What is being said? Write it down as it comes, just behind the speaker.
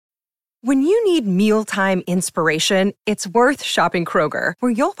When you need mealtime inspiration, it's worth shopping Kroger,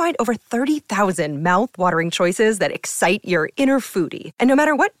 where you'll find over 30,000 mouth-watering choices that excite your inner foodie. And no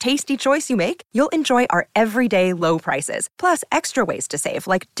matter what tasty choice you make, you'll enjoy our everyday low prices, plus extra ways to save,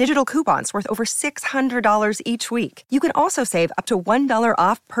 like digital coupons worth over $600 each week. You can also save up to $1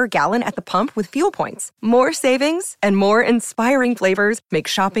 off per gallon at the pump with fuel points. More savings and more inspiring flavors make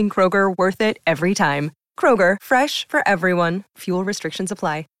shopping Kroger worth it every time. Kroger, fresh for everyone. Fuel restrictions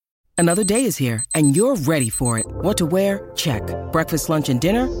apply. Another day is here, and you're ready for it. What to wear? Check. Breakfast, lunch, and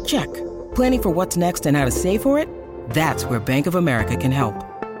dinner? Check. Planning for what's next and how to save for it? That's where Bank of America can help.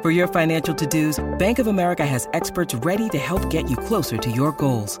 For your financial to-dos, Bank of America has experts ready to help get you closer to your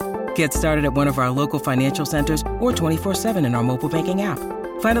goals. Get started at one of our local financial centers or 24/7 in our mobile banking app.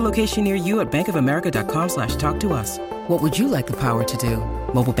 Find a location near you at bankofamerica.com/talktous. What would you like the power to do?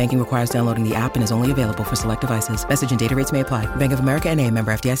 Mobile banking requires downloading the app and is only available for select devices. Message and data rates may apply. Bank of America N.A.,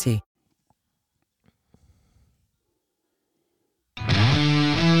 member FDIC.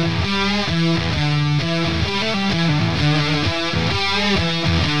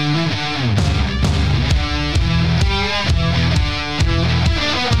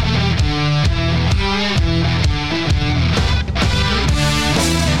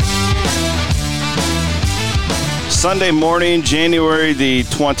 Sunday morning, January the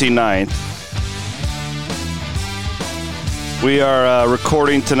 29th. We are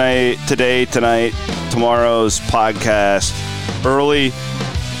recording tonight, tomorrow's podcast early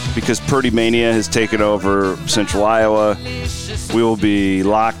because Purdy Mania has taken over Central Iowa. We will be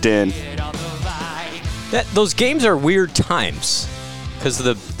locked in. Those games are weird times because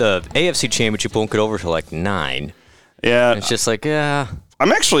the AFC Championship won't get over till like 9. Yeah. And it's just like, yeah. I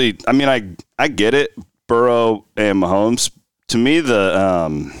get it. Burrow and Mahomes. To me,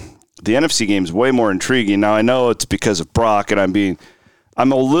 the NFC game is way more intriguing. Now I know it's because of Brock, and I'm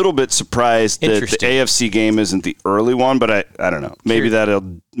a little bit surprised that the AFC game isn't the early one, but I don't know. Maybe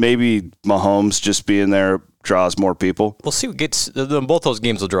Mahomes just being there draws more people. We'll see what gets. Both those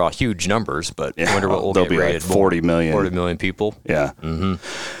games will draw huge numbers, but I wonder what will they'll get be rated. Like 40 million people. Yeah.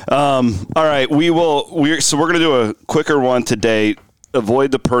 Mm-hmm. All right, so we're gonna do a quicker one today.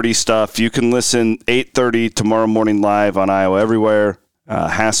 Avoid the Purdy stuff. You can listen 8:30 tomorrow morning live on Iowa Everywhere.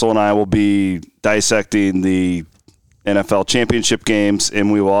 Hassel and I will be dissecting the NFL championship games,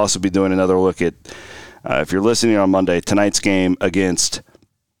 and we will also be doing another look at, if you're listening on Monday, tonight's game against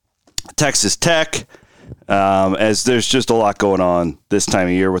Texas Tech. As there's just a lot going on this time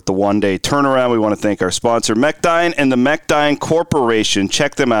of year with the one-day turnaround. We want to thank our sponsor, Mechdyne and the Mechdyne Corporation.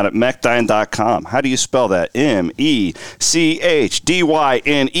 Check them out at mechdyne.com. How do you spell that?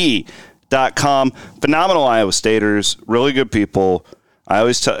 MECHDYNE.com. Phenomenal Iowa Staters, really good people.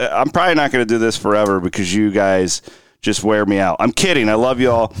 I'm probably not going to do this forever because you guys just wear me out. I'm kidding. I love you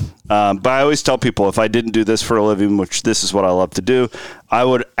all. But I always tell people if I didn't do this for a living, which this is what I love to do, I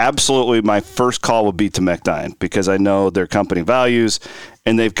would absolutely, my first call would be to Mechdyne because I know their company values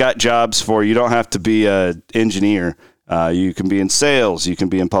and they've got jobs for, you don't have to be an engineer. You can be in sales. You can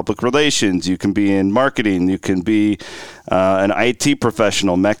be in public relations. You can be in marketing. You can be an IT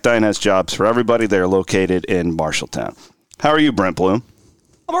professional. Mechdyne has jobs for everybody. They're located in Marshalltown. How are you, Brent Bloom?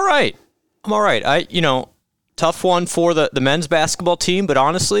 I'm all right. Tough one for the men's basketball team, but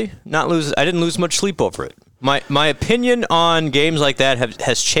honestly, I didn't lose much sleep over it. My opinion on games like that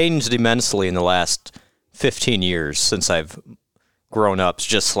has changed immensely in the last 15 years since I've grown up,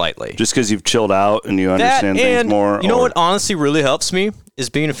 just slightly. Just because you've chilled out and you understand things more? You know what honestly really helps me is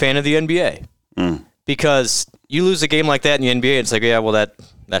being a fan of the NBA. Because you lose a game like that in the NBA, it's like, yeah, well, that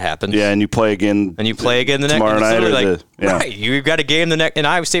happens. Yeah, and you play again. And you play again the next tomorrow night. Right, you've got a game the next, and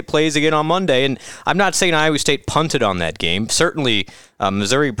Iowa State plays again on Monday. And I'm not saying Iowa State punted on that game. Certainly,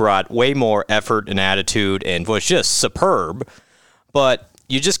 Missouri brought way more effort and attitude and was just superb. But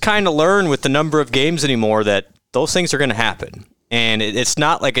you just kind of learn with the number of games anymore that those things are going to happen. And it's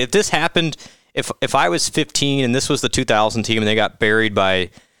not like if this happened, if I was 15 and this was the 2000 team and they got buried by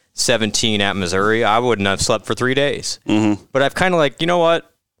 17 at Missouri, I wouldn't have slept for 3 days. Mm-hmm. But I've kind of like, you know what?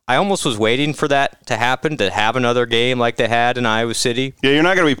 I almost was waiting for that to happen, to have another game like they had in Iowa City. Yeah, you're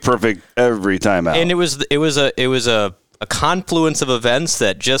not going to be perfect every time out. And it was a confluence of events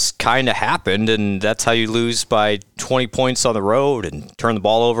that just kind of happened, and that's how you lose by 20 points on the road and turn the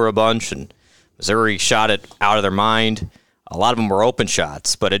ball over a bunch. And Missouri shot it out of their mind. A lot of them were open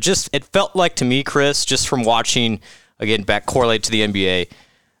shots, but it felt like to me, Chris, just from watching again back correlate to the NBA,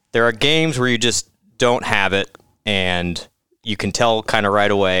 there are games where you just don't have it, and you can tell kind of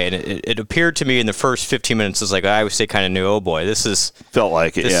right away. And it appeared to me in the first 15 minutes, it's like Iowa State kind of knew, oh boy, this is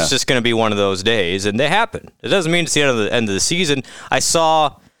just going to be one of those days, and they happen. It doesn't mean it's the end of the season. I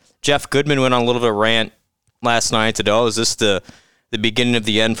saw Jeff Goodman went on a little bit of a rant last night that, is this the beginning of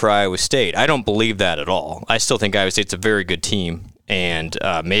the end for Iowa State? I don't believe that at all. I still think Iowa State's a very good team and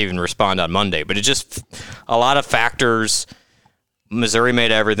may even respond on Monday. But it just a lot of factors. Missouri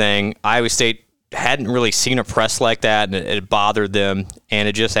made everything. Iowa State hadn't really seen a press like that, and it bothered them, and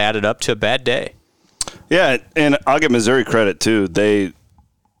it just added up to a bad day. Yeah, and I'll give Missouri credit, too.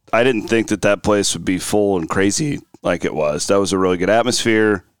 I didn't think that place would be full and crazy like it was. That was a really good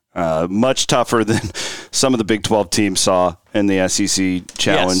atmosphere, much tougher than some of the Big 12 teams saw in the SEC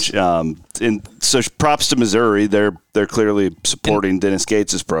Challenge. Yes. And so props to Missouri. They're clearly supporting Dennis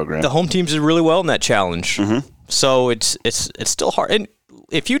Gates' program. The home teams did really well in that challenge. Mm-hmm. So it's still hard. And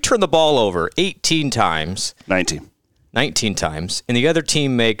if you turn the ball over 18 times, 19 times, and the other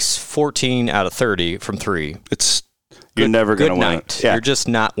team makes 14 out of 30 from three, you're never going to win it. Yeah. You're just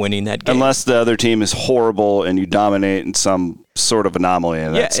not winning that game. Unless the other team is horrible and you dominate in some sort of anomaly,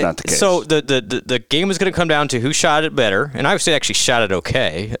 and that's not the case. So the game was going to come down to who shot it better, and Iowa State actually shot it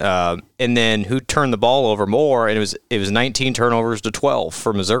okay, and then who turned the ball over more, and it was 19 turnovers to 12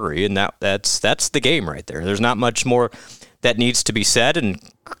 for Missouri, and that's the game right there. There's not much more that needs to be said, and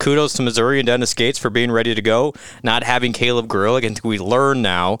kudos to Missouri and Dennis Gates for being ready to go, not having Caleb Grill. Again, we learn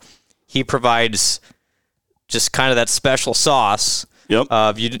now he provides just kind of that special sauce. Yep.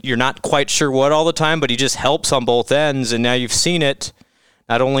 You're not quite sure what all the time, but he just helps on both ends. And now you've seen it,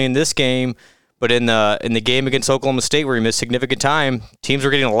 not only in this game, but in the game against Oklahoma State where he missed significant time. Teams are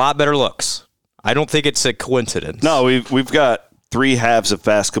getting a lot better looks. I don't think it's a coincidence. No, we've got 3 halves of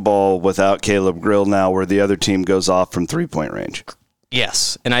basketball without Caleb Grill now, where the other team goes off from 3-point range.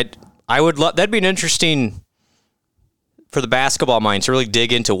 Yes, and I would love that'd be an interesting for the basketball mind to really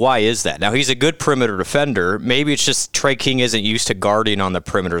dig into why is that. Now, he's a good perimeter defender. Maybe it's just Trey King isn't used to guarding on the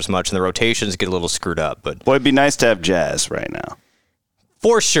perimeter as much, and the rotations get a little screwed up. But boy, it'd be nice to have Jazz right now.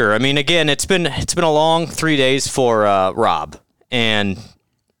 For sure. I mean, again, it's been a long 3 days for Rob, and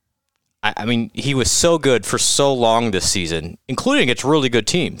I mean, he was so good for so long this season, including against really good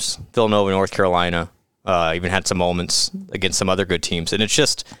teams. Villanova, North Carolina, even had some moments against some other good teams, and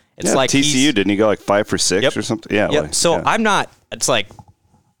it's like TCU, didn't he go like 5 for 6 or something? Yeah. Yep. I'm not. It's like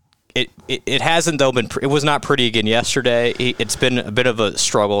it hasn't though been. It was not pretty again yesterday. It's been a bit of a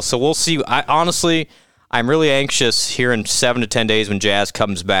struggle. So we'll see. I'm really anxious here in 7 to 10 days when Jazz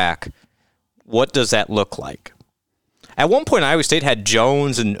comes back. What does that look like? At one point, Iowa State had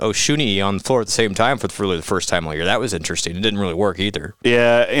Jones and Oshuni on the floor at the same time for really the first time all year. That was interesting. It didn't really work either.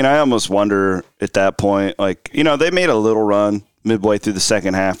 Yeah, and I almost wonder at that point, they made a little run midway through the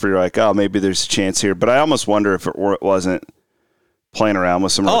second half where you're like, oh, maybe there's a chance here. But I almost wonder if it wasn't playing around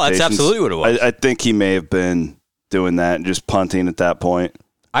with some rotations. That's absolutely what it was. I think he may have been doing that and just punting at that point.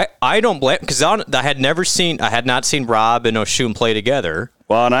 I don't blame because I had not seen Rob and Oshun play together.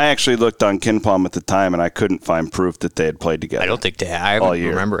 Well, and I actually looked on KenPom at the time, and I couldn't find proof that they had played together. I don't think they have. I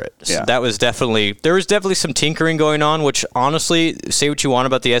remember it. So yeah. There was definitely some tinkering going on, which honestly, say what you want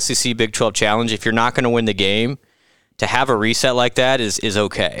about the SEC Big 12 Challenge, if you're not going to win the game, to have a reset like that is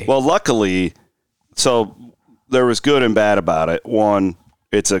okay. Well, luckily, so there was good and bad about it. One,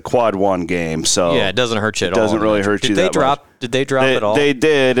 it's a quad 1 game, so yeah, it doesn't hurt you at all. It doesn't really hurt you that much. Did they drop at all? They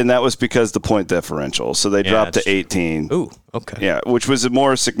did, and that was because the point differential. So they dropped to 18. Ooh, okay. Yeah, which was a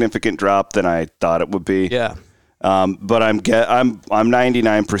more significant drop than I thought it would be. Yeah. But I'm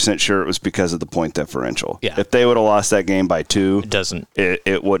 99% sure it was because of the point differential. Yeah. If they would have lost that game by 2,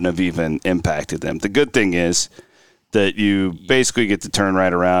 it wouldn't have even impacted them. The good thing is that you basically get to turn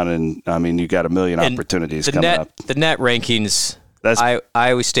right around, and I mean you got a million opportunities coming up. The net rankings.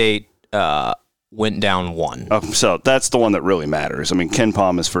 Iowa State went down 1. Oh, so that's the one that really matters. I mean,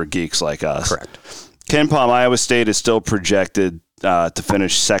 KenPom is for geeks like us. Correct. KenPom, Iowa State is still projected to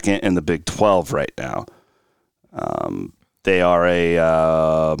finish second in the Big 12 right now. They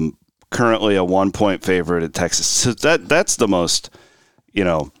are currently a 1-point favorite at Texas. So that's the most,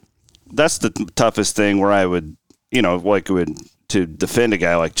 that's the toughest thing where I would, to defend a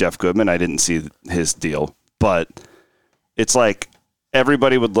guy like Jeff Goodman. I didn't see his deal, but it's like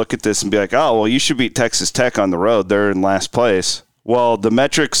everybody would look at this and be like, oh, well, you should beat Texas Tech on the road. They're in last place. Well, the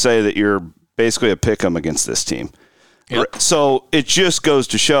metrics say that you're basically a pick-em against this team. Yep. So it just goes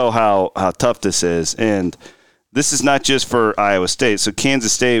to show how tough this is. And this is not just for Iowa State. So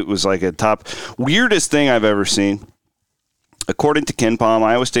Kansas State was like a top – weirdest thing I've ever seen. According to KenPom,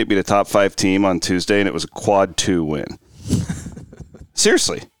 Iowa State beat a top 5 team on Tuesday, and it was a quad 2 win.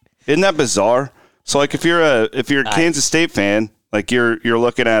 Seriously. Isn't that bizarre? So, like, if you're a Kansas State fan, like you're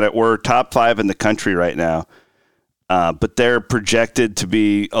looking at it, we're top 5 in the country right now, but they're projected to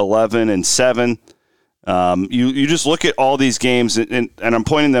be 11-7, You just look at all these games, and I'm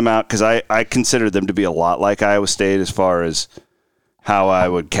pointing them out because I consider them to be a lot like Iowa State as far as how I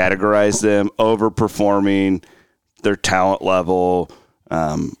would categorize them, overperforming their talent level,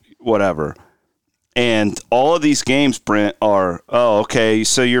 whatever. And all of these games, Brent, are, okay,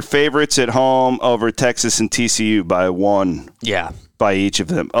 so your favorites at home over Texas and TCU by 1. Yeah. By each of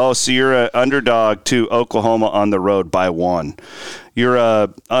them. Oh, so you're an underdog to Oklahoma on the road by 1. You're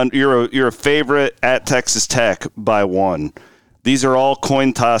a favorite at Texas Tech by 1. These are all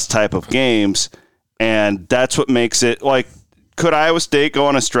coin toss type of games, and that's what makes it like. Could Iowa State go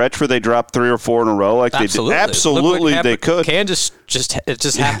on a stretch where they drop 3 or 4 in a row like Absolutely. they did? Absolutely, they could. Kansas it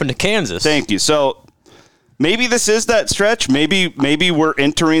just happened to Kansas. Thank you. So maybe this is that stretch. Maybe we're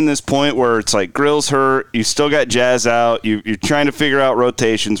entering this point where it's like Grill's hurt. You still got Jazz out. You're trying to figure out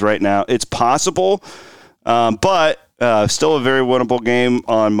rotations right now. It's possible, but still a very winnable game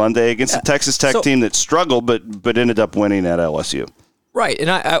on Monday against a Texas Tech team that struggled but ended up winning at LSU. Right,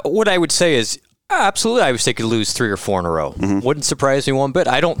 and what I would say is, absolutely, Iowa State could lose 3 or 4 in a row. Mm-hmm. Wouldn't surprise me one bit.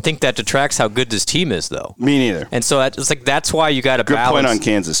 I don't think that detracts how good this team is, though. Me neither. And so it's like that's why you got to balance. Good point on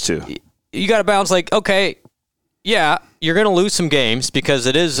Kansas too. You got to balance. Like, okay, yeah, you're going to lose some games because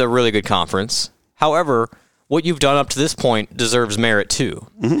it is a really good conference. However, what you've done up to this point deserves merit too.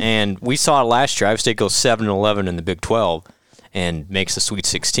 Mm-hmm. And we saw it last year. Iowa State goes 7-11 in the Big 12 and makes the Sweet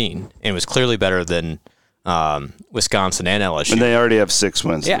 16, and was clearly better than Wisconsin and LSU. And they already have 6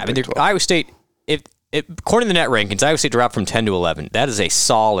 wins. Yeah, I mean, Iowa State. If according to the net rankings, Iowa State dropped from 10 to 11. That is a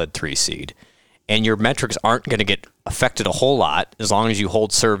solid 3 seed, and your metrics aren't going to get affected a whole lot as long as you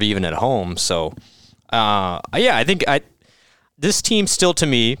hold serve even at home. So, I think this team still, to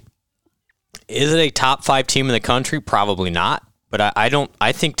me, is it a top 5 team in the country? Probably not, but I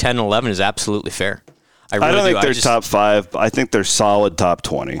think 10-11 is absolutely fair. I don't think they're top 5. I think they're solid top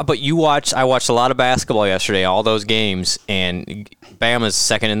 20. But I watched a lot of basketball yesterday, all those games, and Bama's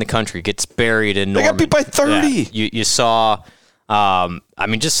second in the country, gets buried in Norman. They got beat by 30. Yeah, you saw,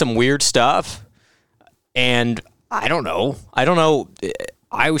 just some weird stuff. And I don't know.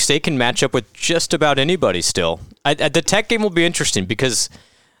 Iowa State can match up with just about anybody still. The Tech game will be interesting because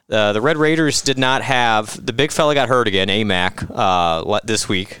the Red Raiders did not have – the big fella got hurt again, AMAC, this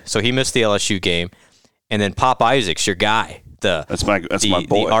week, so he missed the LSU game. And then Pop Isaacs, your guy, that's my boy,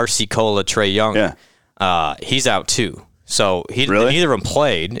 the RC Cola Trae Young. Yeah. He's out too. So really? Neither of them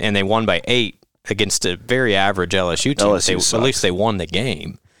played, and they won by 8 against a very average LSU team. At least they won the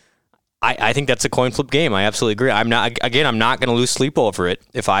game. I think that's a coin flip game. I absolutely agree. I'm not going to lose sleep over it.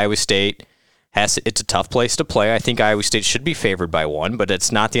 If Iowa State it's a tough place to play. I think Iowa State should be favored by 1, but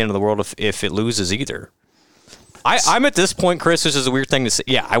it's not the end of the world if it loses either. I'm at this point, Chris. This is a weird thing to say.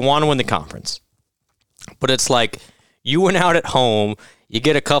 Yeah, I want to win the conference. But it's like you went out at home, you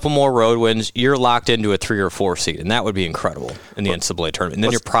get a couple more road wins, you're locked into a 3 or 4 seed, and that would be incredible in the NCAA tournament. And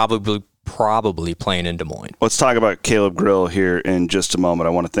then you're probably playing in Des Moines. Let's talk about Caleb Grill here in just a moment. I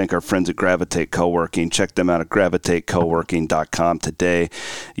want to thank our friends at Gravitate Co-working. Check them out at gravitatecoworking.com today.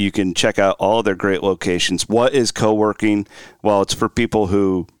 You can check out all their great locations. What is co-working? Well, it's for people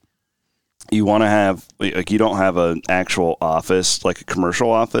who you want to have, like, you don't have an actual office, like a commercial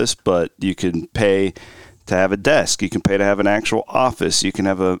office, but you can pay to have a desk. You can pay to have an actual office. You can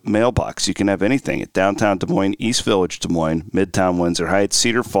have a mailbox. You can have anything at downtown Des Moines, East Village Des Moines, Midtown Windsor Heights,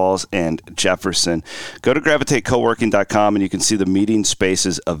 Cedar Falls, and Jefferson. Go to gravitatecoworking.com and you can see the meeting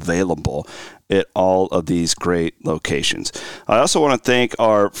spaces available at all of these great locations. I also want to thank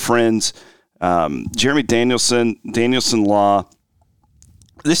our friends, Jeremy Danielson Law.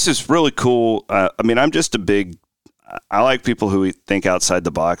 This is really cool. I'm just I like people who think outside the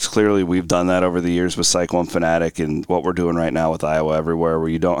box. Clearly, we've done that over the years with Cyclone Fanatic and what we're doing right now with Iowa Everywhere, where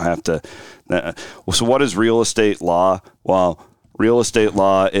you don't have to. So what is real estate law? Well, real estate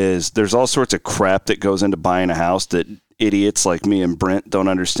law is there's all sorts of crap that goes into buying a house that idiots like me and Brent don't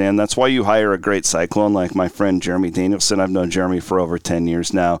understand. That's why you hire a great Cyclone like my friend Jeremy Danielson. I've known Jeremy for over 10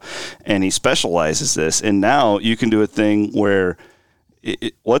 years now, and he specializes this. And now you can do a thing where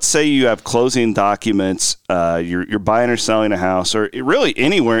let's say you have closing documents, you're buying or selling a house, or really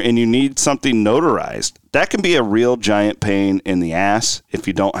anywhere, and you need something notarized. That can be a real giant pain in the ass if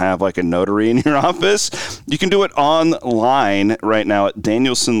you don't have like a notary in your office. You can do it online right now at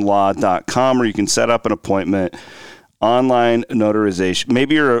danielsonlaw.com, or you can set up an appointment. Online notarization.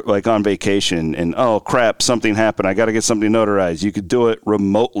 Maybe you're like on vacation and, oh crap, something happened. I got to get something notarized. You could do it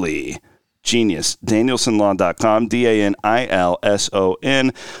remotely. Genius. DanielsonLaw.com, DANILSON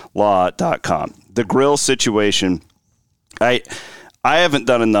law.com. The grill situation. I haven't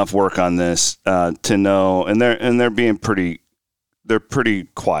done enough work on this to know, and they're being pretty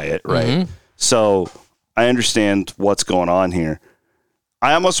quiet, right? Mm-hmm. So I understand what's going on here.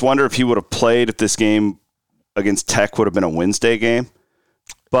 I almost wonder if he would have played if this game against Tech would have been a Wednesday game.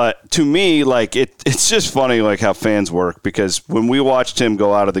 But to me, like it's just funny like how fans work, because when we watched him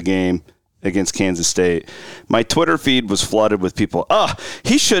go out of the game against Kansas State, my Twitter feed was flooded with people,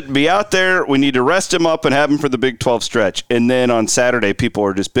 he shouldn't be out there. We need to rest him up and have him for the Big 12 stretch. And then on Saturday, people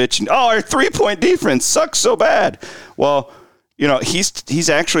are just bitching, our 3-point defense sucks so bad. Well, he's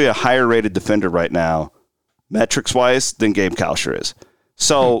actually a higher rated defender right now, metrics-wise, than Gabe Kalsher is.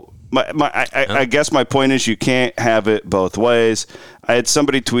 So I guess my point is you can't have it both ways. I had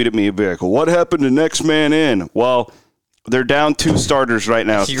somebody tweet at me and be like, well, what happened to next man in? Well, they're down 2 starters right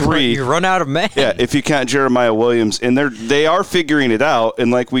now. You run out of men. Yeah, if you count Jeremiah Williams. And they are figuring it out.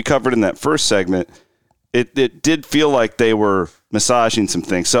 And like we covered in that first segment, it did feel like they were massaging some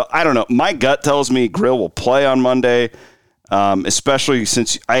things. So I don't know. My gut tells me Grill will play on Monday. Especially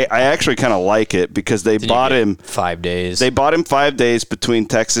since I actually kind of like it, because they bought him 5 days. They bought him 5 days between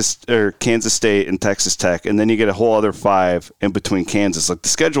Kansas State and Texas Tech, and then you get a whole other 5 in between Kansas. Like the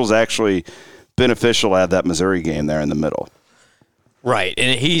schedule is actually beneficial to have that Missouri game there in the middle. Right,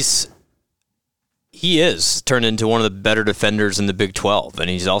 and he is turned into one of the better defenders in the Big 12, and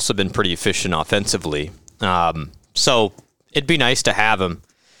he's also been pretty efficient offensively. So it'd be nice to have him.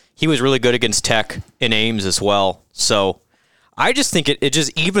 He was really good against Tech in Ames as well. So I just think it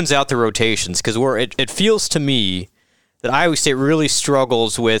just evens out the rotations, because it feels to me that Iowa State really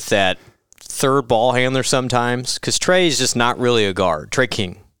struggles with that third ball handler sometimes, because Trey is just not really a guard. Trey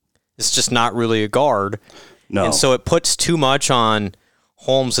King is just not really a guard. No. And so it puts too much on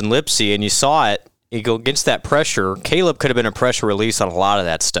Holmes and Lipsey, and you saw it. You go against that pressure. Caleb could have been a pressure release on a lot of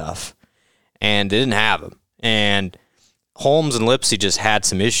that stuff, and they didn't have him. And Holmes and Lipsey just had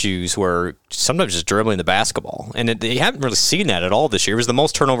some issues where sometimes just dribbling the basketball. And they haven't really seen that at all this year. It was the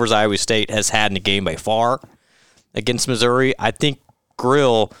most turnovers Iowa State has had in a game by far against Missouri. I think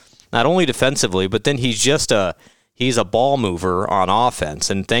Grill, not only defensively, but then he's a ball mover on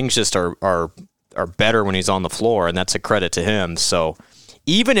offense, and things just are better when he's on the floor, and that's a credit to him. So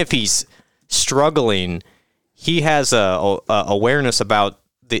even if he's struggling, he has a awareness about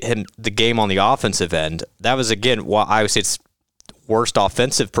the game on the offensive end. That was, again, Iowa State's worst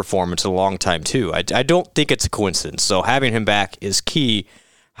offensive performance in a long time, too. I don't think it's a coincidence. So having him back is key.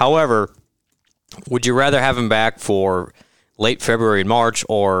 However, would you rather have him back for late February and March,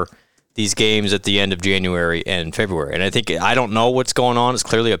 or these games at the end of January and February? And I don't know what's going on. It's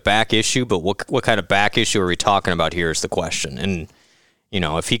clearly a back issue, but what kind of back issue are we talking about here is the question. And,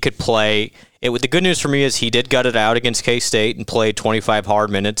 if he could play, the good news for me is he did gut it out against K-State and played 25 hard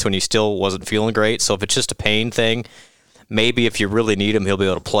minutes when he still wasn't feeling great. So if it's just a pain thing, maybe if you really need him, he'll be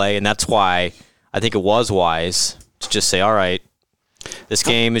able to play. And that's why I think it was wise to just say, all right, this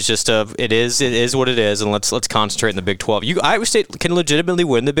game is just it is what it is, and let's concentrate in the Big 12. Iowa State can legitimately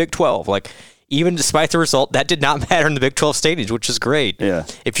win the Big 12. Like, even despite the result, that did not matter in the Big 12 stage, which is great. Yeah.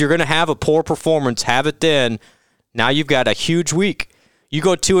 If you're going to have a poor performance, have it then. Now you've got a huge week. You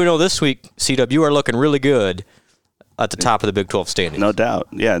go 2-0 this week, CW, you are looking really good at the top of the Big 12 standings. No doubt.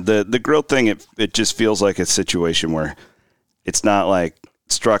 Yeah, the Grill thing, it just feels like a situation where it's not like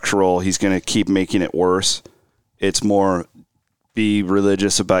structural. He's going to keep making it worse. It's more be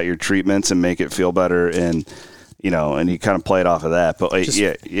religious about your treatments and make it feel better, and and you kind of play it off of that. But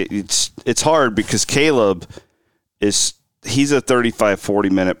it's hard because Caleb he's a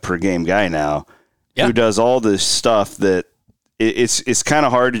 35-40 minute per game guy now, who does all this stuff that it's kind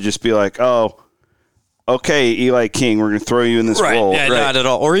of hard to just be like, oh, okay, Eli King, we're going to throw you in this role. Yeah, right, not at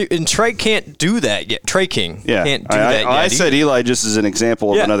all. And Trey can't do that yet. Trey King can't do that yet. I said Eli just as an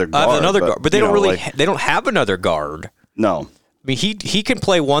example of another guard. But they don't have another guard. No. I mean, he can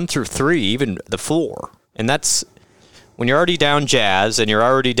play 1 through 3, even the 4. And that's when you're already down Jazz and you're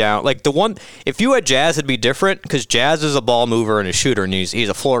already down. Like if you had Jazz, it'd be different, because Jazz is a ball mover and a shooter, and he's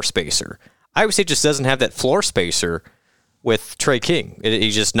a floor spacer. Iowa State just doesn't have that floor spacer with Trey King.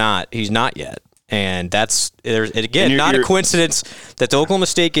 He's not yet. And that's, again, not a coincidence that the Oklahoma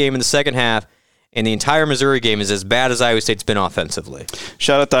State game in the second half and the entire Missouri game is as bad as Iowa State's been offensively.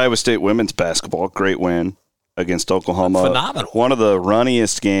 Shout out to Iowa State women's basketball. Great win against Oklahoma. Phenomenal. One of the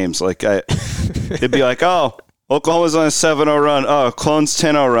runniest games. Like it'd be like, oh, Oklahoma's on a 7-0 run. Oh, Clone's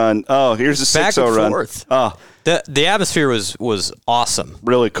 10-0 run. Oh, here's a 6-0 run. Forth. Oh. The atmosphere was awesome.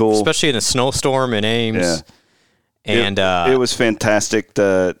 Really cool. Especially in a snowstorm in Ames. Yeah. And it was fantastic.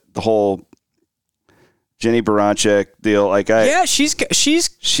 The whole Jenny Baranczyk deal. Like she's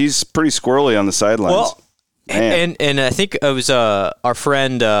pretty squirrely on the sidelines. Well, and I think it was our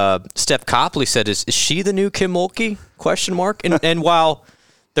friend Steph Copley said, "Is she the new Kim Mulkey?" ? And while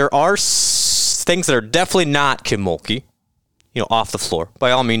there are things that are definitely not Kim Mulkey, off the floor.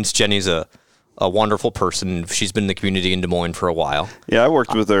 By all means, Jenny's a wonderful person. She's been in the community in Des Moines for a while. Yeah, I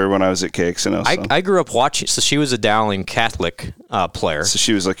worked with her when I was at KXNO. So. I grew up watching. So she was a Dowling Catholic player. So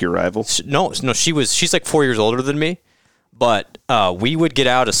she was like your rival? No, she's like 4 years older than me. But we would get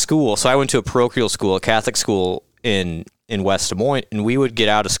out of school. So I went to a parochial school, a Catholic school in West Des Moines, and we would get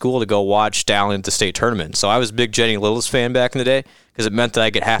out of school to go watch Dowling at the state tournament. So I was a big Jenny Lillis fan back in the day because it meant that I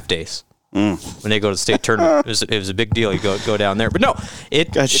get half days. When they go to the state tournament, it was a big deal. You go down there, but no,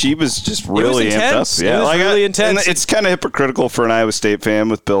 she was just really amped up. Yeah, it was really intense. And it's kind of hypocritical for an Iowa State fan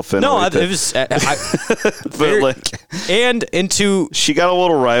with Bill Finley. No, it was. She got a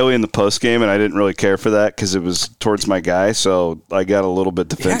little riley in the post game, and I didn't really care for that because it was towards my guy, so I got a little bit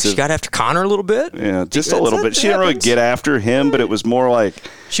defensive. Yeah, she got after Connor a little bit. Yeah, just a little bit. She didn't really get after him, but it was more like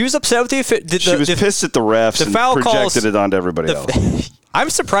she was upset with she was pissed at the refs and projected it onto everybody else. I'm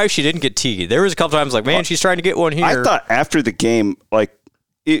surprised she didn't get teed. There was a couple times like, man, she's trying to get one here. I thought after the game,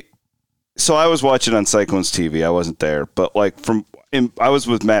 so I was watching on Cyclones TV. I wasn't there, but I was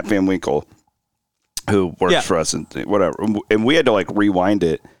with Matt Van Winkle, who works for us and whatever, and we had to rewind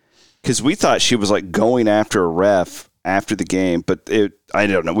it because we thought she was going after a ref after the game, but I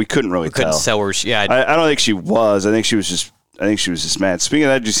don't know. We couldn't really tell. Couldn't tell where she. Yeah, I don't think she was. I think she was just mad. Speaking of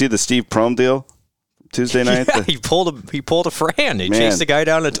that, did you see the Steve Prohm deal? Tuesday night. Yeah, he pulled a Fran. He chased the guy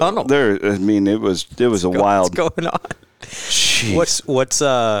down the tunnel. It was a wild. What's going on? Jeez.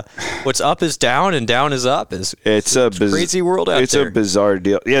 What's up is down and down is up. It's a crazy world out there. It's a bizarre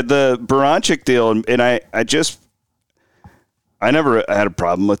deal. Yeah, the Baranczyk deal, and I never had a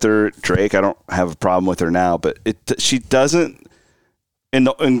problem with her, Drake. I don't have a problem with her now, but she doesn't. And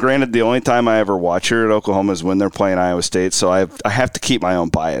granted, the only time I ever watch her at Oklahoma is when they're playing Iowa State, so I have to keep my own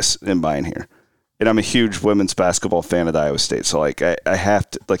bias in buying here. And I'm a huge women's basketball fan of Iowa State, so I have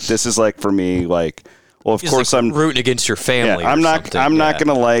to this is for me well, of course I'm rooting against your family. Yeah, I'm not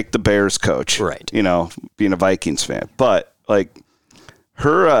gonna like the Bears coach, right? Being a Vikings fan, but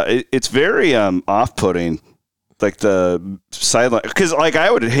her, it's very off-putting, the sideline, because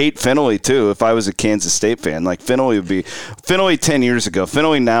I would hate Finley too if I was a Kansas State fan. Finley would be Finley 10 years ago.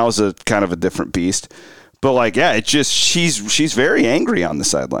 Finley now is a kind of a different beast, but it's just she's very angry on the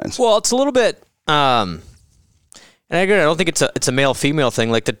sidelines. Well, it's a little bit. And again, I don't think it's a male female thing.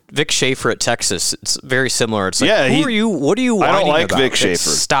 Like the Vic Schaefer at Texas, it's very similar. It's who are you? What are you whining about? I don't like Vic Schaefer.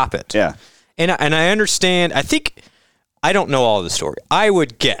 Stop it. Yeah. And I understand. I don't know all the story. I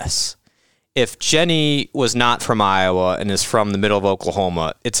would guess if Jenny was not from Iowa and is from the middle of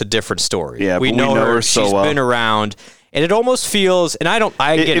Oklahoma, it's a different story. Yeah, we know her so well. She's been around. And it almost feels, and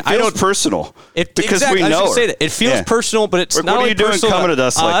it feels personal because we know her. Say that. It feels personal, but it's not only personal coming to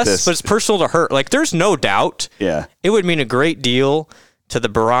us like this? But it's personal to her. There's no doubt. Yeah, it would mean a great deal to the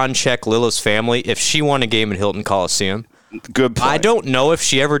Baranczyk Lillis family if she won a game at Hilton Coliseum. Good point. I don't know if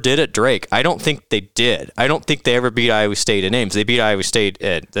she ever did at Drake. I don't think they did. I don't think they ever beat Iowa State at Ames. They beat Iowa State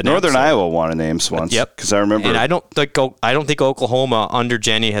at the Northern Iowa won an Ames once. Yep, because I remember. And I don't think Oklahoma under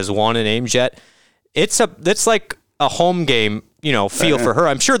Jenny has won an Ames yet. That's like a home game, feel for her.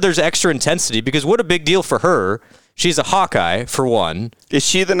 I'm sure there's extra intensity because what a big deal for her. She's a Hawkeye, for one. Is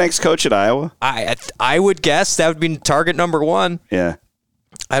she the next coach at Iowa? I would guess that would be target number one. Yeah.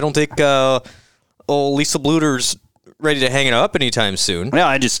 I don't think Lisa Bluter's ready to hang it up anytime soon.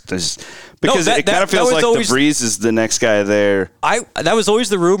 No, because it kind of feels like DeVries is the next guy there. That was always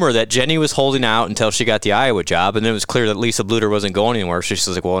the rumor that Jenny was holding out until she got the Iowa job, and then it was clear that Lisa Bluter wasn't going anywhere. So she's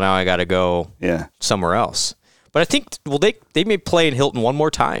like, well, now I got to go somewhere else. But I think, they may play in Hilton one more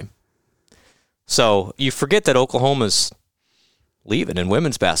time. So you forget that Oklahoma's leaving in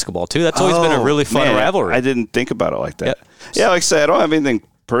women's basketball, too. That's always been a really fun rivalry. I didn't think about it like that. Yep. Yeah, like I said, I don't have anything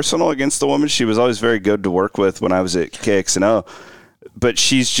personal against the woman. She was always very good to work with when I was at KXNO. But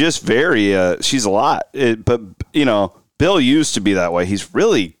she's just she's a lot. Bill used to be that way. He's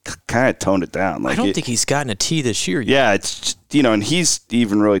really kind of toned it down. I don't think he's gotten a tee this year yet. Yeah, it's just, and he's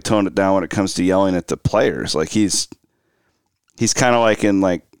even really toned it down when it comes to yelling at the players. He's kind of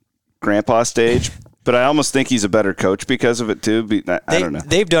in grandpa stage, but I almost think he's a better coach because of it too. I don't know.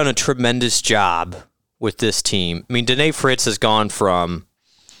 They've done a tremendous job with this team. I mean, Danae Fritz has gone from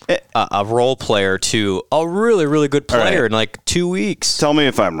a role player to a really, really good player in 2 weeks. Tell me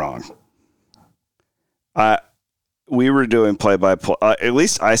if I'm wrong. We were doing play-by-play. At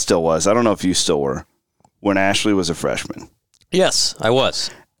least I still was. I don't know if you still were when Ashley was a freshman. Yes, I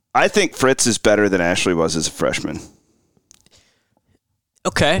was. I think Fritz is better than Ashley was as a freshman.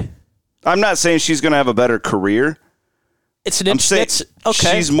 Okay. I'm not saying she's going to have a better career. It's an interesting.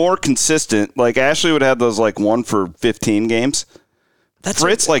 Okay. She's more consistent. Ashley would have those 1 for 15 games.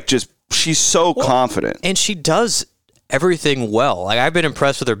 Fritz just she's so confident. And she does everything well. Like, I've been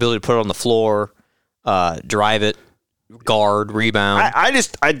impressed with her ability to put it on the floor, drive it, guard, rebound.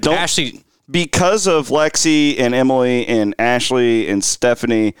 I don't. Ashley, because of Lexi and Emily and Ashley and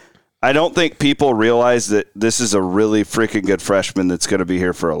Stephanie, I don't think people realize that this is a really freaking good freshman that's going to be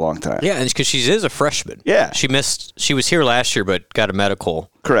here for a long time. yeah, and because she is a freshman. Yeah. She was here last year, but got a medical.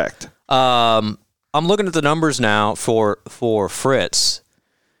 Correct. I'm looking at the numbers now for Fritz.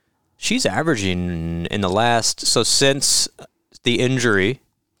 She's averaging in the last, so since the injury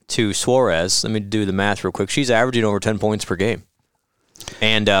to Suarez, let me do the math real quick. She's averaging over 10 points per game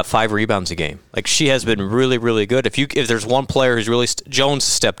and 5 rebounds a game. Like, she has been really, really good. If there's one player who's really Jones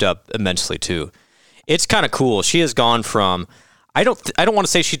stepped up immensely too. It's kind of cool. She has gone from I don't want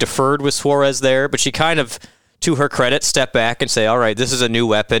to say she deferred with Suarez there, but she kind of, to her credit, stepped back and say, all right, this is a new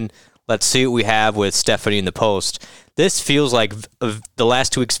weapon. Let's see what we have with Stephanie in the post. This feels like the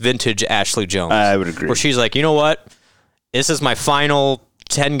last 2 weeks vintage Ashley Jones. I would agree. Where she's like, you know what? This is my final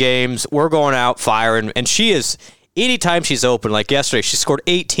 10 games. We're going out firing. And she is, anytime she's open, like yesterday, she scored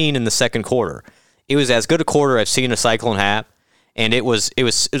 18 in the second quarter. It was as good a quarter I've seen a cycle and half. And it was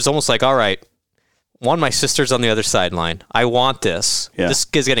almost like, all right, my sister's on the other sideline. I want this. Yeah. This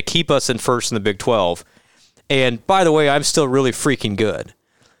is going to keep us in first in the Big 12. And by the way, I'm still really freaking good.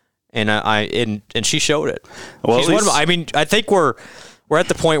 And and she showed it. Well, She's one of, I mean, I think we're at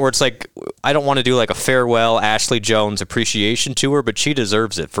the point where it's like, I don't want to do like a farewell Ashley Jones appreciation to her, but she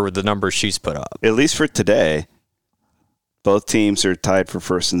deserves it for the numbers she's put up. At least for today, both teams are tied for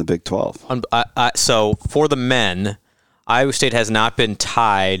first in the Big 12. So for the men, Iowa State has not been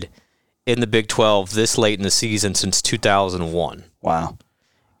tied in the Big 12 this late in the season since 2001. Wow.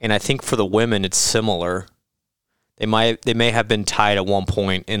 And I think for the women, it's similar. They may have been tied at one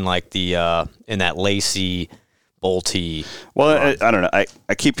point in like the in that Lacey Bolte. Well, I don't know.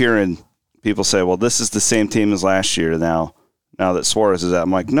 I keep hearing people say, "Well, this is the same team as last year." Now that Suarez is out,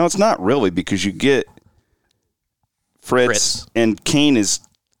 I'm like, no, it's not really, because you get Fritz. And Kane is,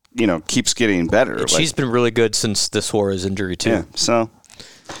 keeps getting better. She's been really good since the Suarez injury too. Yeah, so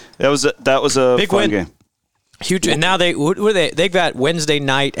that was a big fun win. game. Huge, and now they got Wednesday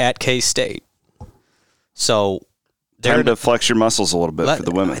night at K-State. So. Time to flex your muscles a little bit for the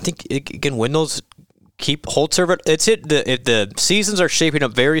women. I think, again, when those hold serve it, it's it. The seasons are shaping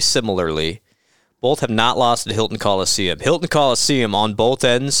up very similarly. Both have not lost at Hilton Coliseum. Hilton Coliseum on both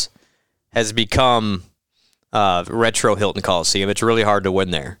ends has become retro Hilton Coliseum. It's really hard to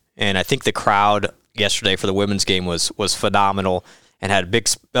win there. And I think the crowd yesterday for the women's game was phenomenal and had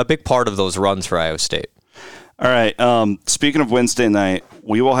a big part of those runs for Iowa State. All right. Speaking of Wednesday night,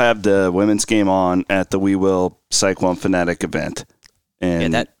 we will have the women's game on at the We Will Cyclone Fanatic event.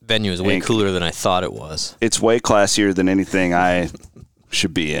 And that venue is way cooler than I thought it was. It's way classier than anything I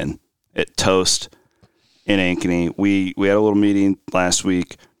should be in at Toast in Ankeny. We had a little meeting last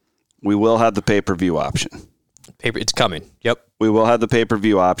week. We will have the pay-per-view option. It's coming. Yep. We will have the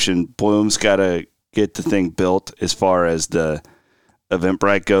pay-per-view option. Bloom's got to get the thing built as far as the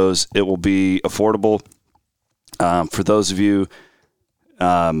Eventbrite goes. It will be affordable. For those of you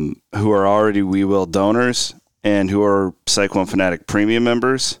who are already We Will donors and who are Cyclone Fanatic Premium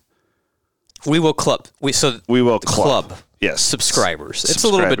members, We Will Club. We Will Club. Yes, subscribers. It's a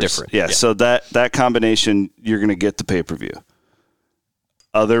little bit different. Yeah. So that combination, you're going to get the pay-per-view.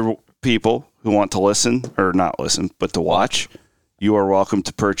 Other people who want to listen, or not listen, but to watch, you are welcome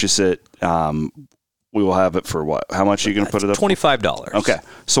to purchase it. We will have it for what? How much are you going to put it up? $25. Okay.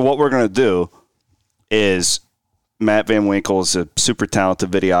 So what we're going to do is Matt Van Winkle is a super talented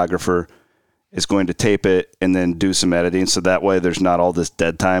videographer, is going to tape it and then do some editing, so that way there's not all this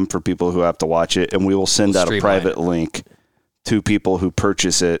dead time for people who have to watch it. And we will send out a private link to people who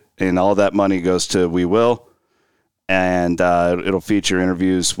purchase it, and all that money goes to We Will. And it'll feature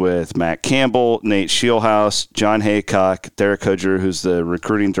interviews with Matt Campbell, Nate Scheelhaus, John Haycock, Derek Hudger, who's the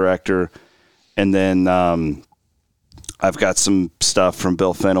recruiting director, and then I've got some stuff from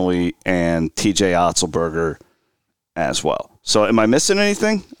Bill Fennelly and TJ Otzelberger as well. So am I missing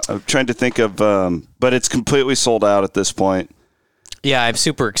anything? I'm trying to think of, but it's completely sold out at this point. Yeah, I'm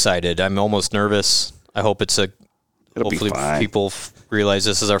super excited. I'm almost nervous. I hope it'll hopefully be fine. People realize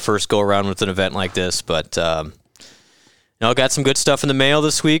this is our first go around with an event like this, but got some good stuff in the mail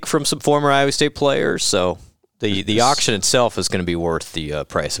this week from some former Iowa State players. So the auction itself is going to be worth the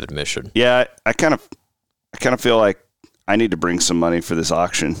price of admission. Yeah, I kind of feel like I need to bring some money for this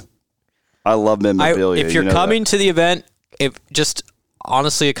auction. I love memorabilia. If you're coming to the event,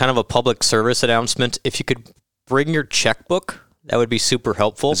 honestly, a kind of a public service announcement, if you could bring your checkbook, that would be super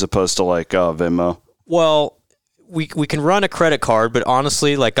helpful. As opposed to like Venmo. Well, we can run a credit card, but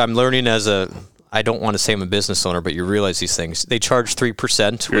honestly, like I'm learning I don't want to say I'm a business owner, but you realize these things. They charge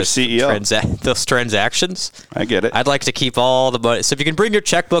 3% You're with CEO. those transactions. I get it. I'd like to keep all the money. So if you can bring your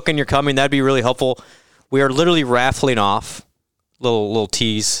checkbook and you're coming, that'd be really helpful. We are literally raffling off, little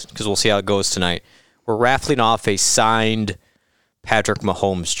tease, because we'll see how it goes tonight. We're raffling off a signed Patrick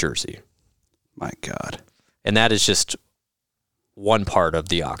Mahomes jersey. My God. And that is just one part of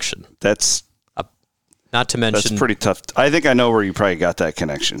the auction. That's not to mention... That's pretty tough. I think I know where you probably got that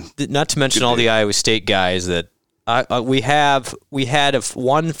connection. Not to mention all the Iowa State guys that we had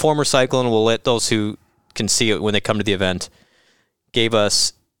one former Cyclone, we'll let those who can see it when they come to the event, gave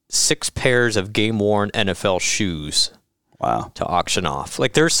us 6 pairs of game-worn NFL shoes. Wow. To auction off.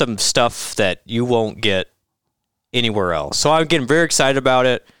 Like, there's some stuff that you won't get anywhere else. So I'm getting very excited about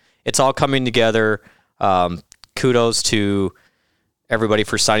it. It's all coming together. Kudos to everybody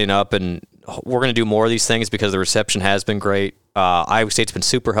for signing up, and we're going to do more of these things because the reception has been great. Iowa State's been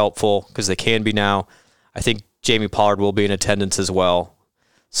super helpful because they can be now. I think Jamie Pollard will be in attendance as well.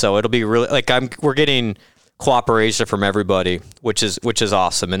 So it'll be really we're getting cooperation from everybody, which is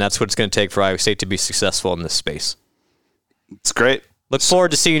awesome, and that's what it's going to take for Iowa State to be successful in this space. It's great. Look forward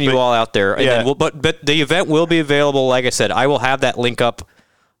to seeing you all out there. And then but the event will be available. Like I said, I will have that link up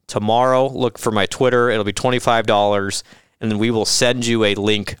tomorrow. Look for my Twitter. It'll be $25, and then we will send you a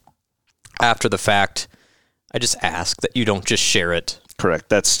link after the fact. I just ask that you don't just share it. Correct.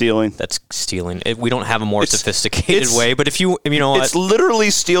 That's stealing. That's stealing. We don't have a more sophisticated way, but if you know what? It's literally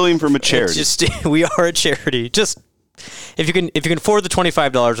stealing from a charity. We are a charity. Just if you can afford the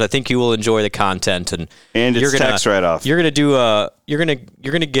 $25, I think you will enjoy the content, and it's tax write-off. You're gonna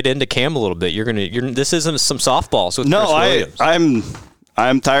get into Cam a little bit. This isn't some softballs with Chris Williams.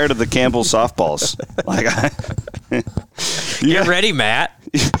 I'm tired of the Campbell softballs. Get ready, Matt.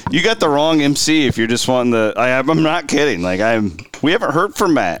 You got the wrong MC if you're just wanting the. I'm not kidding. We haven't heard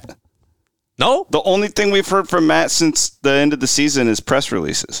from Matt. No, the only thing we've heard from Matt since the end of the season is press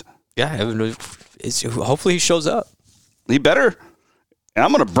releases. Yeah, hopefully he shows up. He better.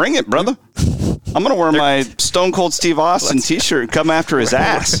 I'm going to bring it, brother. I'm going to wear my Stone Cold Steve Austin T-shirt and come after his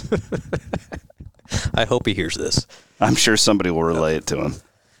ass. I hope he hears this. I'm sure somebody will relay it to him.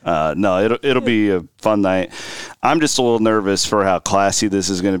 No, it'll be a fun night. I'm just a little nervous for how classy this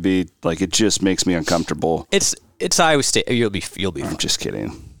is going to be. It just makes me uncomfortable. It's Iowa State. You'll be fine. I'm just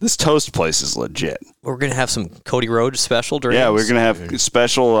kidding. This toast place is legit. We're going to have some Cody Road special drinks. Yeah, we're going to have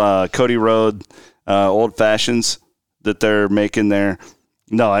special Cody Road old fashions that they're making there.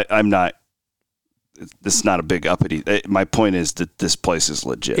 No, I'm not. This is not a big uppity. My point is that this place is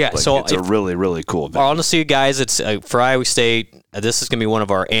legit. Yeah, so it's a really, really cool event. Honestly, guys, it's for Iowa State. This is going to be one of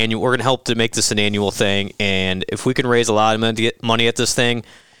our annual. We're going to help to make this an annual thing, and if we can raise a lot of money at this thing,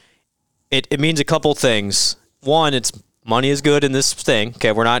 it means a couple things. One, money is good in this thing.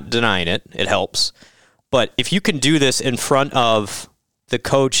 Okay, we're not denying it. It helps, but if you can do this in front of the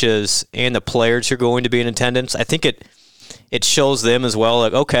coaches and the players who are going to be in attendance, I think it shows them as well.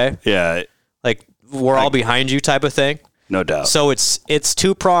 Okay, yeah, we're all behind you type of thing. No doubt. So it's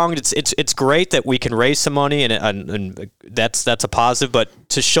two-pronged. It's great that we can raise some money, and that's a positive, but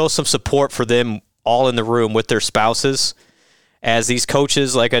to show some support for them all in the room with their spouses, as these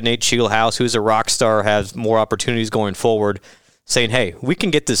coaches like a Nate Shieldhouse, who's a rock star, has more opportunities going forward, saying, hey, we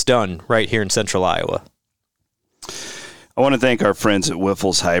can get this done right here in Central Iowa. I want to thank our friends at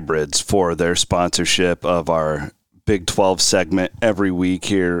Wiffles Hybrids for their sponsorship of our Big 12 segment every week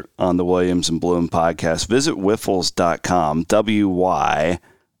here on the Williams and Bloom podcast. Visit Wiffles.com,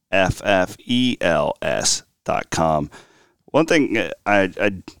 WYFFELS.com. One thing,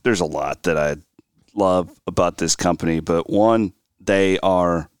 there's a lot that I love about this company, but one, they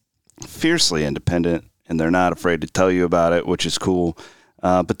are fiercely independent and they're not afraid to tell you about it, which is cool.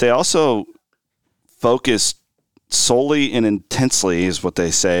 But they also focus solely and intensely, is what they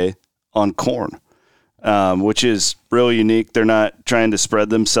say, on corn. Which is really unique. They're not trying to spread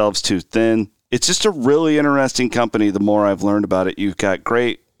themselves too thin. It's just a really interesting company. The more I've learned about it, you've got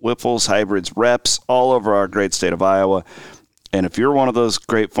great Wiffles Hybrids reps all over our great state of Iowa. And if you're one of those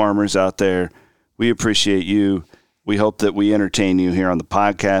great farmers out there, we appreciate you. We hope that we entertain you here on the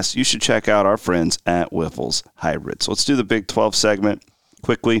podcast. You should check out our friends at Wiffles Hybrids. Let's do the Big 12 segment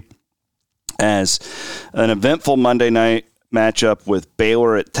quickly. As an eventful Monday night matchup with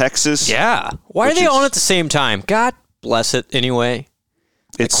Baylor at Texas. Yeah. Why are they on at the same time? God bless it anyway.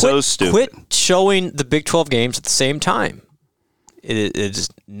 It's so stupid. Quit showing the Big 12 games at the same time. It is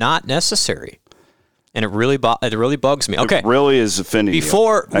not necessary. And it really bugs me. Okay. It really is offending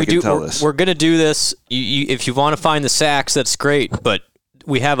Before you. we do, we're going to do this. If you want to find the sacks, that's great. But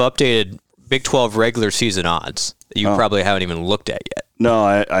we have updated Big 12 regular season odds. that you probably haven't even looked at yet. No,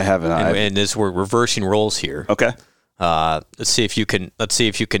 I haven't. And this, we're reversing roles here. Okay. Let's see if you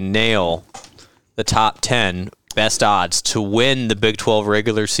can nail the top 10 best odds to win the Big 12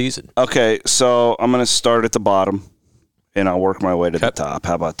 regular season. Okay, so I'm going to start at the bottom, and I'll work my way to the top.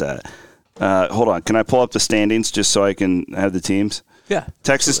 How about that? Hold on. Can I pull up the standings just so I can have the teams? Yeah.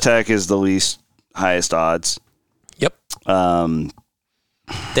 Texas Tech is the least highest odds. Yep.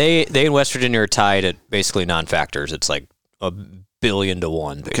 They and West Virginia are tied at basically non-factors. It's like 1 billion to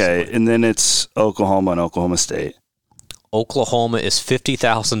 1. Basically. Okay, and then it's Oklahoma and Oklahoma State. Oklahoma is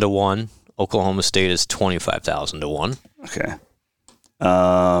 50,000 to 1. Oklahoma State is 25,000 to 1. Okay.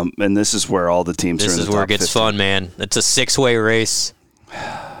 And this is where all the teams are in the top 15. This is where it gets fun, man. It's a 6-way race.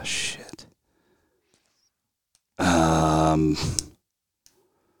 Shit.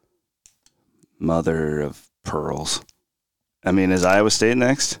 Mother of pearls. I mean, is Iowa State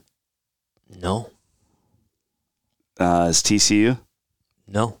next? No. Is TCU?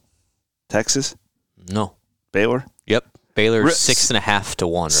 No. Texas? No. Baylor? Yep. Baylor's 6.5 to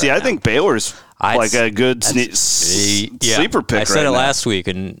 1. See, right I now. think Baylor's like a good sleeper pick. I said it last week,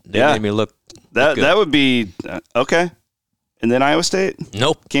 and they made me look. That would be okay. And then Iowa State?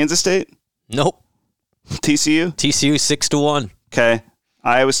 Nope. Kansas State? Nope. TCU? TCU 6 to 1. Okay.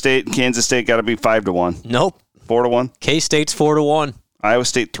 Iowa State and Kansas State got to be 5 to 1. Nope. 4 to 1. K-State's 4 to 1. Iowa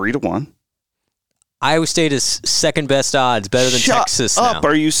State 3 to 1. Iowa State is second best odds, better than Texas now. Shut up.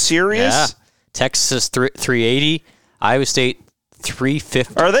 Are you serious? Yeah. Texas 380. Iowa State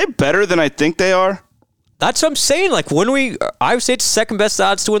 350. Are they better than I think they are? That's what I'm saying. Like Iowa State's second best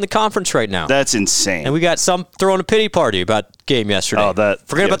odds to win the conference right now. That's insane. And we got some throwing a pity party about game yesterday.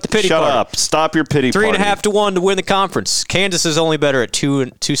 Forget about the pity party. Shut up. Stop your pity party. 3.5 to 1 to win the conference. Kansas is only better at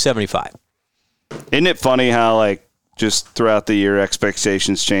 275. Isn't it funny how just throughout the year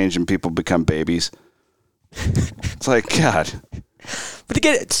expectations change and people become babies? It's like, God. But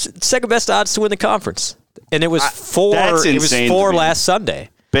again, it's second best odds to win the conference. And it was 4 That's insane. It was 4 last Sunday.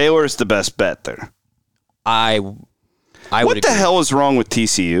 Baylor's the best bet there. I what would the agree. hell is wrong with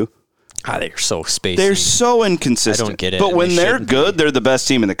TCU? They're so spacey. They're so inconsistent. I don't get it. But when they're good, they're the best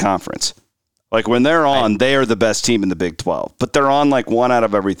team in the conference. Like when they're on, they are the best team in the Big 12. But they're on 1 out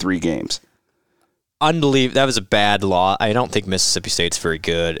of every 3 games. Unbelievable. That was a bad law. I don't think Mississippi State's very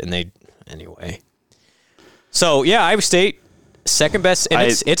good. And anyway. So, yeah, Iowa State, second best. And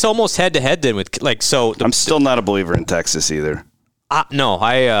it's almost head-to-head then with, I'm still not a believer in Texas either. No,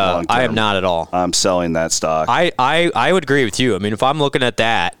 I am not at all. I'm selling that stock. I would agree with you. I mean, if I'm looking at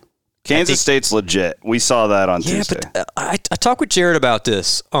that. Kansas State's legit. We saw that on Tuesday. But I talked with Jared about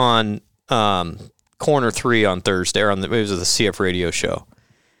this on Corner 3 on Thursday, or it was the CF radio show.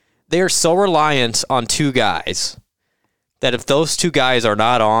 They are so reliant on 2 guys that if those 2 guys are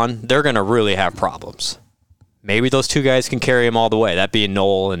not on, they're going to really have problems. Maybe those 2 guys can carry them all the way, that being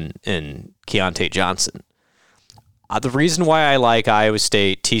Noel and Keontae Johnson. The reason why I like Iowa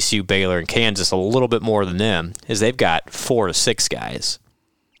State, TCU, Baylor, and Kansas a little bit more than them is they've got 4 to 6 guys.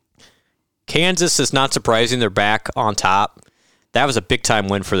 Kansas is not surprising. They're back on top. That was a big-time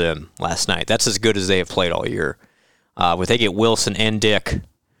win for them last night. That's as good as they have played all year. They get Wilson and Dick,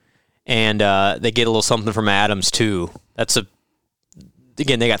 and they get a little something from Adams, too.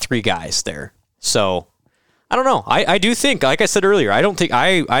 Again, they got 3 guys there. So, I don't know. I do think, like I said earlier,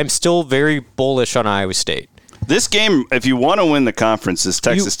 I'm still very bullish on Iowa State. This game, if you want to win the conference, this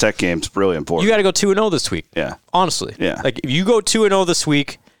Texas Tech game's really important. You got to go 2-0 this week. Yeah. Honestly. Yeah. If you go 2-0 this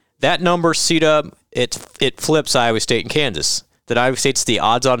week, that number seed up, it flips Iowa State and Kansas. That Iowa State's the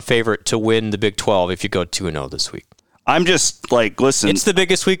odds-on favorite to win the Big 12 if you go 2-0 this week. I'm just listen. It's the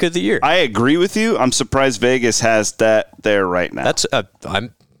biggest week of the year. I agree with you. I'm surprised Vegas has that there right now.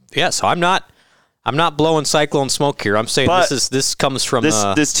 I'm not blowing cyclone smoke here. I'm saying this comes from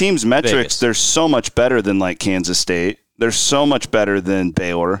this team's metrics. Vegas. They're so much better than Kansas State. They're so much better than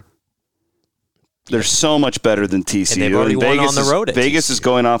Baylor. They're so much better than TCU. And they've already won on the road at Vegas TCU. is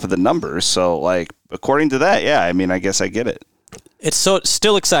going off of the numbers. So, according to that, yeah, I mean, I guess I get it. It's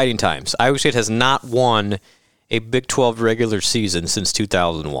still exciting times. Iowa State has not won a Big 12 regular season since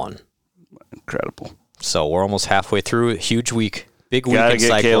 2001. Incredible. So we're almost halfway through. A huge week. Big week Gotta in get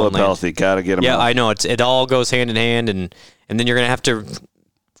Cyclone Caleb Land. healthy. Gotta get him Yeah, healthy. I know. It all goes hand in hand, and then you're going to have to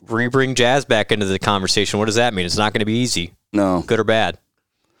bring Jazz back into the conversation. What does that mean? It's not going to be easy. No. Good or bad.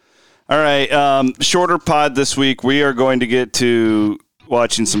 All right, shorter pod this week. We are going to get to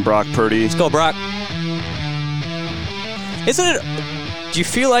watching some Brock Purdy. Let's go, Brock. Isn't it? Do you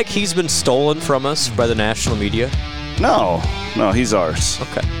feel like he's been stolen from us by the national media? No, he's ours.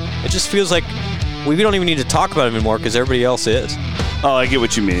 Okay. It just feels like we don't even need to talk about him anymore because everybody else is. Oh, I get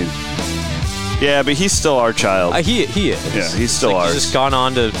what you mean. Yeah, but he's still our child. He is. Yeah, he's still ours. He's just gone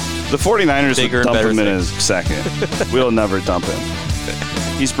on to the 49ers bigger would and dump him better in a second. We'll never dump him.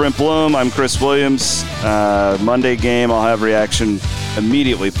 He's Brent Bloom. I'm Chris Williams. Monday game, I'll have reaction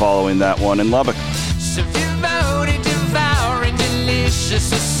immediately following that one in Lubbock. So devoted, devouring, delicious,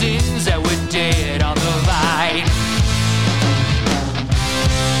 the sins that we